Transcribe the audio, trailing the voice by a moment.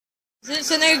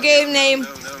It's a new game named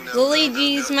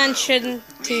Luigi's Mansion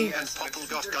 2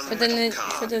 for the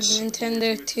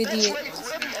Nintendo 2DS,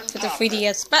 for the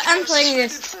 3DS. But I'm playing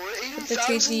this with the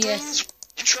 2DS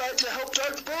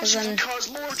because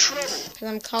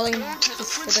I'm calling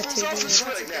this for the 2DS.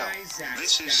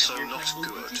 This is so not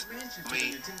good.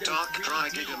 Me, Dark Dry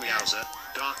Giga Meowser,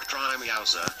 Dark Dry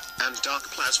Meowser, and Dark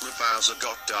Plasma Bowser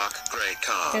got dark grey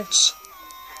cards.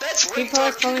 People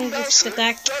are calling this the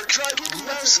Dark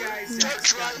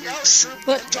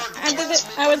but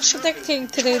I was predicting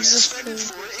to do this too.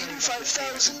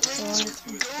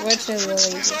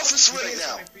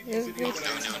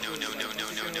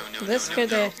 This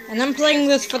could and I'm playing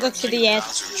this for the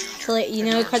 2DS, you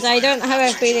know, because I don't have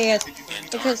a 3DS.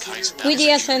 Because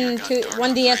 3DS and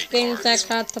 1DS games are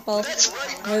compatible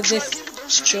with this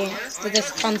game, with this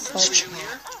console.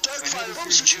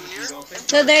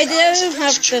 So they do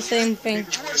have the same thing.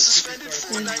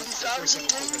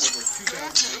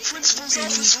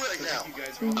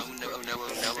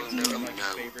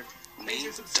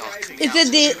 Is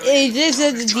this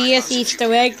a DS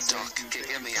Easter egg?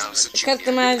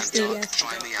 Customized DS.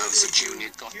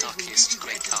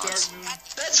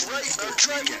 That's right, Dark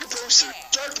Bowser,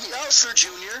 Dark Meowser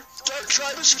Jr., Dark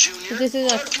Tribus Jr., This is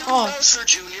Dark Meowser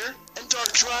Jr., and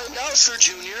Dark Dry Meowser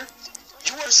Jr.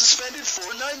 You are suspended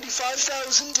for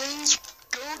 95,000 days.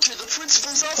 Go to the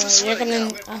principal's office right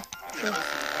now.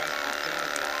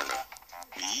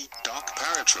 Me, Dark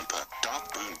Paratrooper, Dark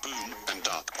Boom Boom, and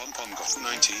Dark Pom Pom got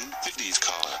 1950s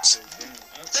cards.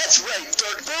 That's right,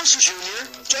 Dark Bowser Jr.,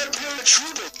 Dark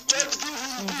Paratrooper, Dark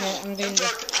Boom Boom, and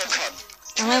Dark Pom Pom.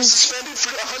 You are suspended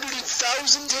for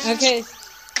 100,000 days. Okay.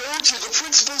 Go to the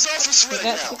principal's office right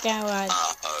now.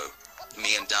 Uh-oh.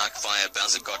 Me and Dark Fire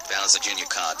Bowser got Bowser Jr.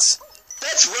 cards.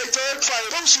 That's right, Dark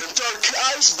Fire Bowser and Dark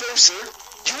Eyes Bowser.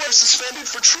 You are suspended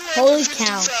for 250,000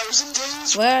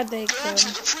 days. Where are they going? Go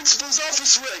to the principal's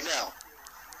office right now.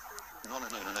 No.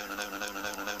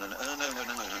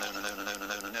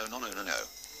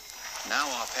 Now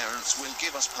our parents will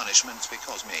give us punishment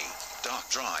because me, Dark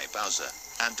Dry Bowser,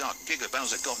 and Dark Giga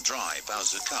Bowser got Dry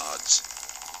Bowser cards.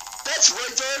 That's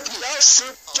right, Dark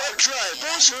Meowser, Dark Dry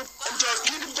Bowser, and Dark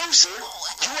Giga Bowser.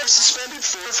 You are suspended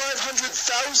for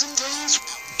 500,000 days.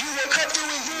 You woke up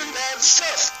doing very bad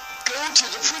stuff. Go to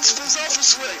the principal's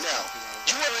office right now.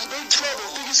 You are in big trouble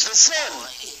because the sun.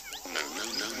 No.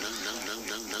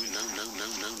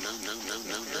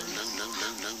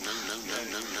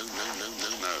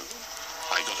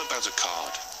 I got a Bowser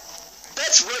card.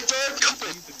 That's right, Dark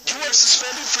Cupid. You are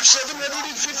suspended for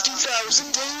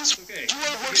 750,000 days. You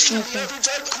are worse than the other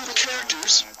Dark Cupid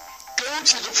characters. Go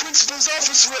to the principal's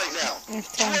office right now. You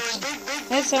are in big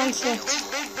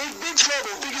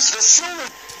trouble because the sun.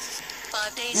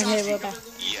 5 days off.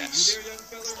 Yes.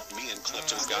 Me and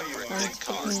Klepto got big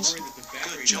cards.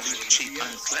 Good job, you cheap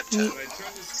and Klepto. Go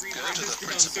to the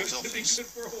principal's office.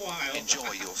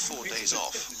 Enjoy your 4 days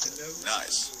off.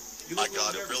 Nice. I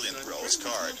got a brilliant rose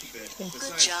card.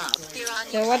 Good job.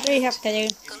 So what do we have to do?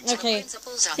 Okay.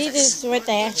 See this right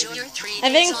there. I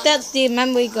think that's the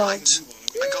memory goal. Right.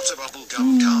 I got a bubble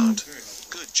gum card.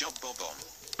 Good job, Bob-Omb.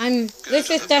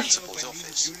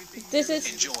 This is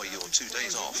Enjoy your 2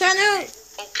 days off. So now,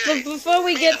 but before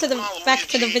we get to back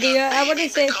to the video, I want to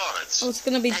say I was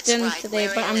gonna be done today,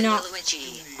 but I'm not.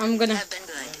 I'm gonna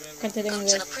continue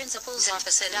with the principal's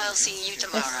office and I'll see you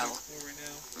tomorrow.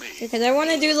 Because I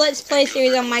want to do Let's Play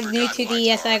series on my new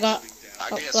 2DS I got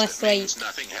last week.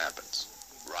 Nothing happens,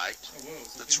 right?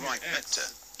 That's right, Vector,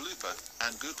 Blooper,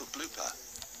 and Gooper Blooper.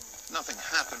 Nothing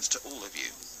happens to all of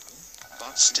you.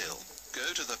 But still,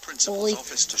 go to the principal's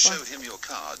office to show him your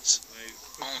cards.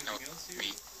 Oh no,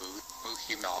 me,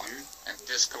 Human, and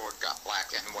Discord got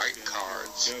black and white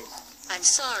cards. I'm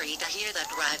sorry to hear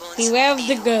that, Rival. Beware of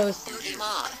the ghost.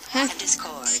 And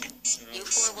Discord. You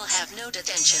four will have no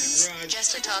detentions,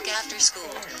 just to talk after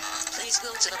school. Please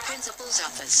go to the principal's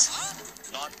office.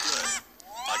 Not good.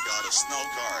 I got a snow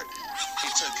card.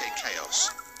 It's okay, Chaos.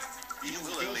 You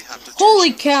will only have to.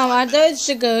 Holy cow, there's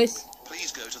the ghost.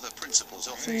 Please go to the principal's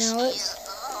office.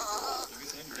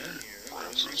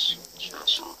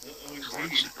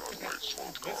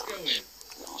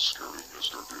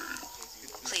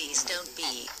 Please don't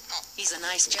be. He's a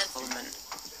nice gentleman.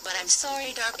 But I'm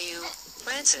sorry, you,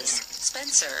 Francis,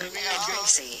 Spencer, and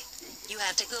Tracy. You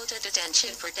have to go to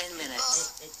detention for 10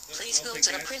 minutes. Please go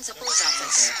to the principal's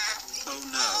office. Oh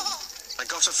no. I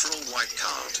got a full white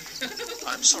card.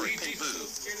 I'm sorry, Pink Boo.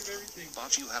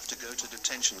 But you have to go to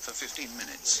detention for 15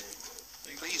 minutes.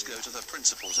 Please go to the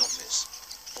principal's office.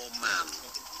 Oh man.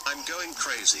 I'm going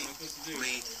crazy.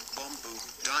 Me, Bombu,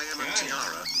 Diamond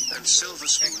Tiara, and Silver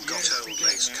Spoon got old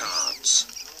lace cards.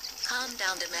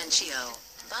 down Dimentio,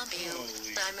 Bombio,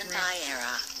 Diamond Eye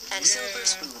Era, and Silver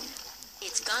Spoon.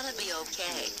 It's gonna be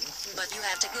okay, but you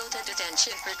have to go to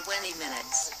detention for 20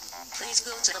 minutes. Please go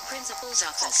to the principal's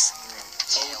office.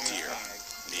 Oh dear.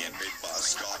 Me and Big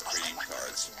Bus got greeting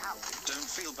cards. Don't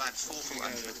feel bad, Fawful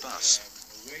and Big Bus.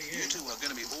 You two are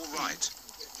gonna be alright.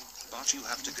 But you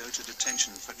have to go to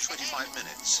detention for 25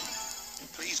 minutes.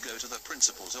 Please go to the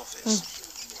principal's office.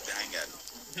 Dang it.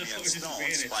 Me and Snow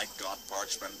and Spike got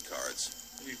parchment cards.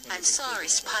 I'm sorry,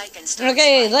 Spike and Star.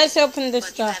 Okay, let's open this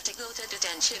But you have stuff. to go to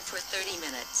detention for 30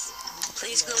 minutes.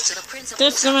 Please go to the principal's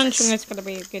This dimension office. is gonna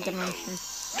be a good dimension.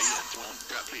 Me and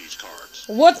want please cards.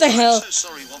 What the hell? I'm so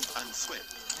sorry, Womp and Thwip.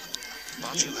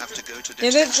 But you have to go to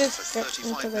Did it detention just for get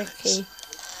into 35 the minutes. key?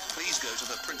 Please go to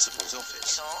the principal's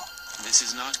office. This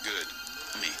is not good.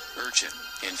 Me, Urchin,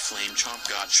 and Flame Chomp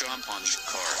got Chomp on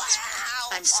cards.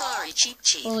 I'm sorry, Cheep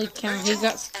Cheep. Holy cow, he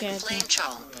got scared. And Flame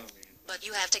Chomp. But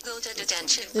you have to go to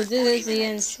detention for This 40 is the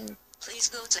minutes. engine. Please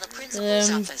go to the principal's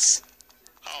office.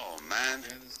 Oh man,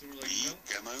 we,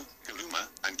 Gemo, Galuma,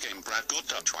 and Game Brad got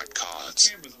Dutch white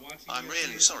cards. I'm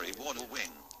really sorry, Waddle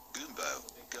Wing, Goombo,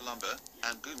 Galumba,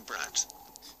 and Goombrat.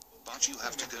 But you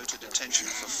have to go to detention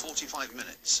for 45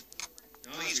 minutes.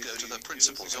 Please go to the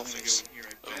principal's office.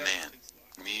 Oh man,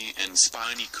 me and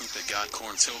Spiny Koopa got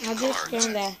corn I'll token just cards.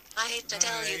 go there. I hate to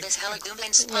tell you this, Heligoom and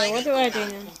Wait, Spiny what do I do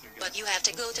Koopa, now? but you have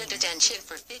to go to detention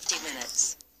for 50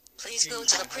 minutes. Please go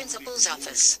to the principal's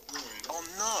office. Oh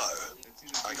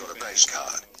no, I got a base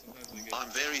card. I'm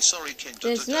very sorry, King.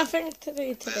 There's nothing to do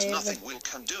There's today, nothing but Will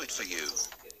can do it for you.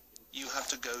 You have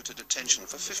to go to detention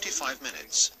for 55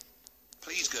 minutes.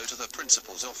 Please go to the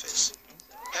principal's office.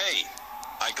 Hey,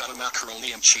 I got a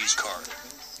macaroni and cheese card.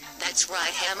 That's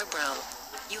right, Hammer Bro.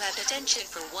 You have detention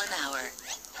for 1 hour.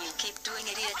 You keep doing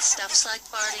idiot stuffs like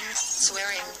farting,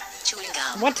 swearing, chewing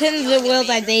gum. what in the world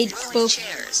are they throwing both?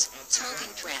 chairs,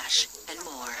 smoking trash, and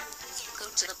more. Go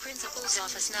to the principal's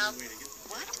office now.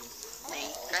 What?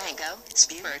 Me, Rango,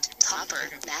 Spirit, Topper,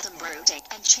 Madam Brodick,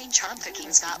 and Chain Charm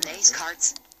Cooking's got base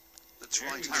cards. That's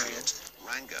right, Harriet,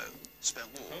 Rango,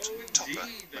 Spellwort, Topper,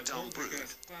 Madame Brood,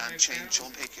 and Chain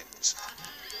Chomp Hickens.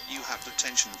 You have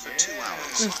detention for 2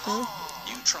 hours.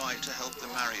 You tried to help the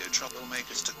Mario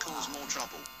troublemakers to cause more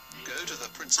trouble. Go to the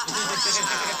principal's office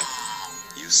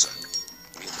now. You suck.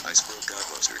 Me and Ice Bro got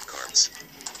roasted cards.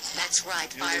 That's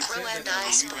right, Fire Bro and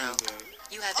Ice Bro.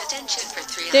 You have detention for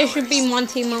 3 hours. There should be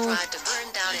Monty You more. tried to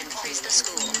burn down and freeze the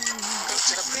school. Go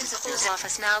to the principal's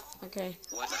office now. Okay.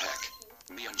 What the heck?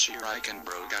 Me and Shuriken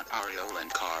Bro got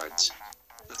Ariolan cards.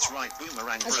 That's right,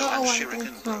 Boomerang I Bro thought I and wanted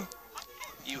Shuriken Bro.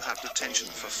 You have detention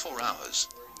for 4 hours.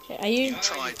 Okay, are you? You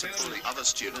tried to bully other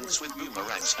students with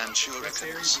boomerangs and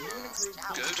shurikens.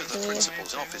 Go to the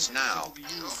principal's office now.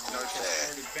 No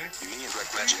fair. Me and Red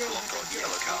Magic Block got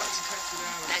yellow cards.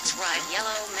 That's right,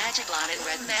 Yellow Magic Lot and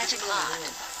Red Magic Lot.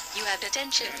 You have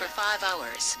detention for 5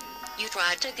 hours. You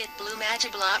tried to get Blue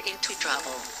Magic Lot into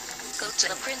trouble. Go to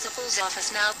the principal's office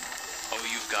now. Oh,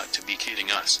 you've got to be kidding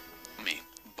us. Me,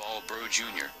 Ball Bro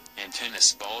Jr., and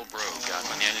Tennis Ball Bro got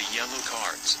banana yellow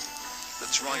cards.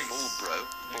 That's right,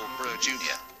 Ball Bro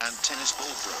Jr., and Tennis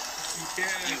Ball Bro.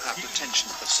 You have detention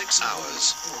for 6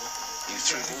 hours. You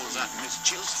threw balls at Miss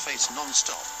Jill's face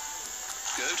non-stop.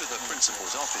 Go to the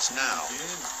principal's office now.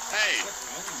 Hey,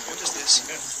 what is this?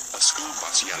 A school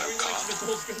bus yellow card.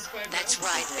 That's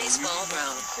right, Baseball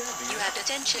Bro. You have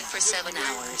detention for 7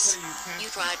 hours. You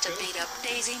tried to beat up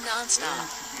Daisy non-stop.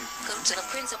 Go to the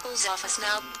principal's office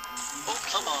now. Oh,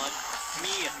 come on.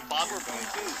 Me and Bomber Boom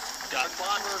Boo got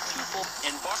Bomber People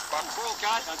and Bomber Bro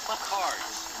got a club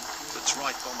cards. That's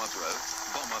right, Bomber Bro,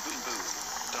 Bomber Boom Boo,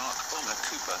 Dark Bomber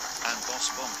Cooper, and Boss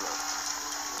Bomb Bro.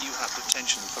 You have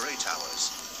detention for 8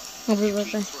 hours. I'll be right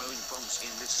Keep back. throwing bombs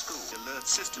in this school. Alert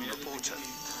system reporter.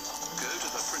 Go to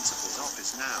the principal's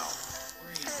office now.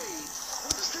 Hey,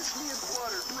 what is this me and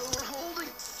Water Bro are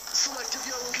holding? Selective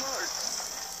yellow card.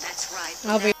 That's right.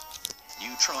 I'll be.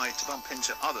 You tried to bump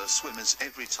into other swimmers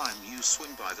every time you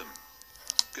swim by them.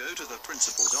 Go to the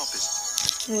principal's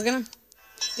office. We're gonna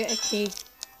get a key.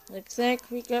 Looks like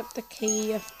we got the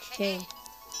key of chain.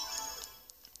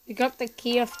 We got the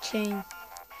key of chain.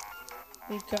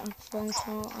 We got a phone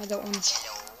call. I don't want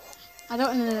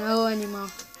to know anymore.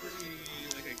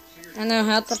 I know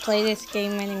how to play this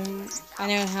game anymore. I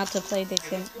know how to play this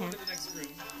game now.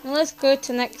 Now let's go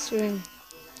to next room.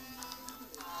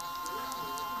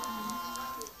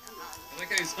 I like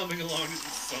how he's humming along to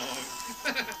this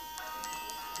song.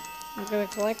 I'm gonna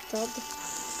collect all the.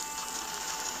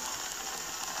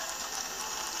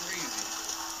 Crazy.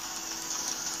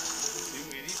 Do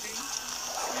anything?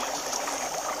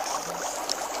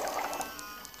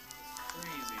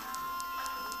 Crazy.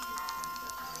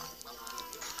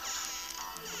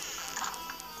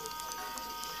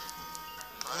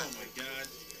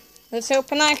 Let's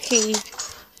open our key.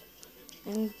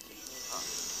 And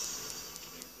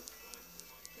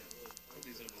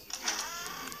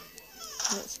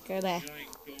let's go there.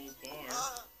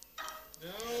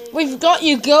 We've got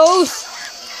you, ghost!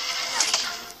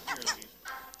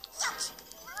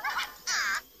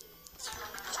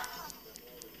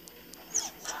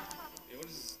 Yeah, what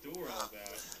is this door all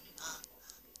about?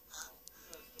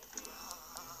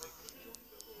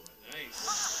 Nice.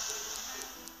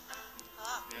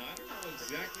 Now, I don't know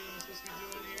exactly what I'm supposed to be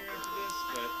doing here after this,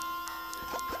 but...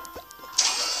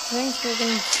 I think we're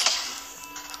gonna...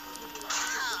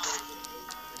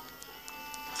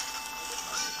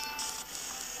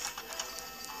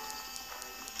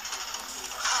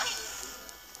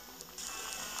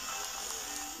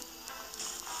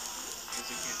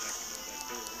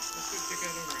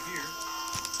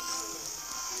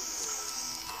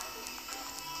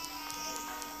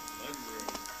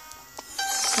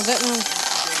 I don't know.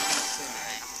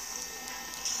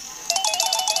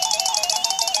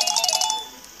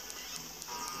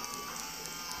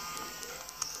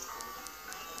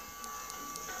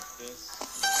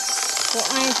 What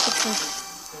I am supposed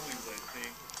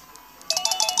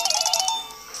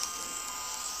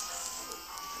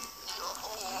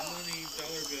money,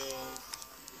 dollar bills.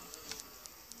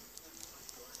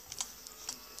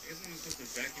 I guess I'm just supposed to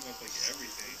vacuum up like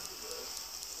everything.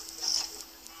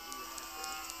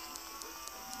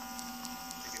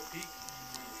 Take a peek.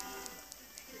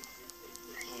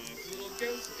 Oh, it's a little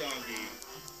ghost doggy.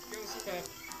 Ghost pup.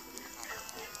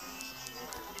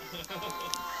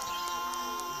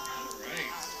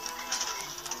 Alright.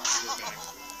 Go back.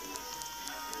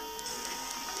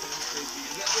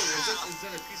 Is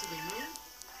that a piece of the moon?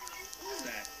 What is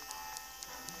that?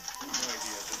 No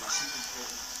idea.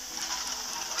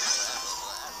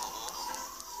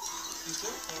 So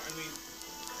far, I mean...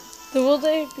 So will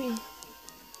there be...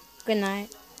 Good night.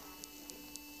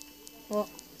 Well,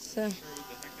 so...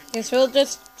 Yes, we'll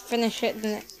just finish it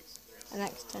the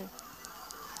next time.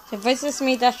 So this is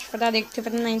me, Dash for Daddy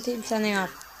 2019, signing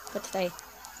off for today.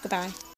 Goodbye.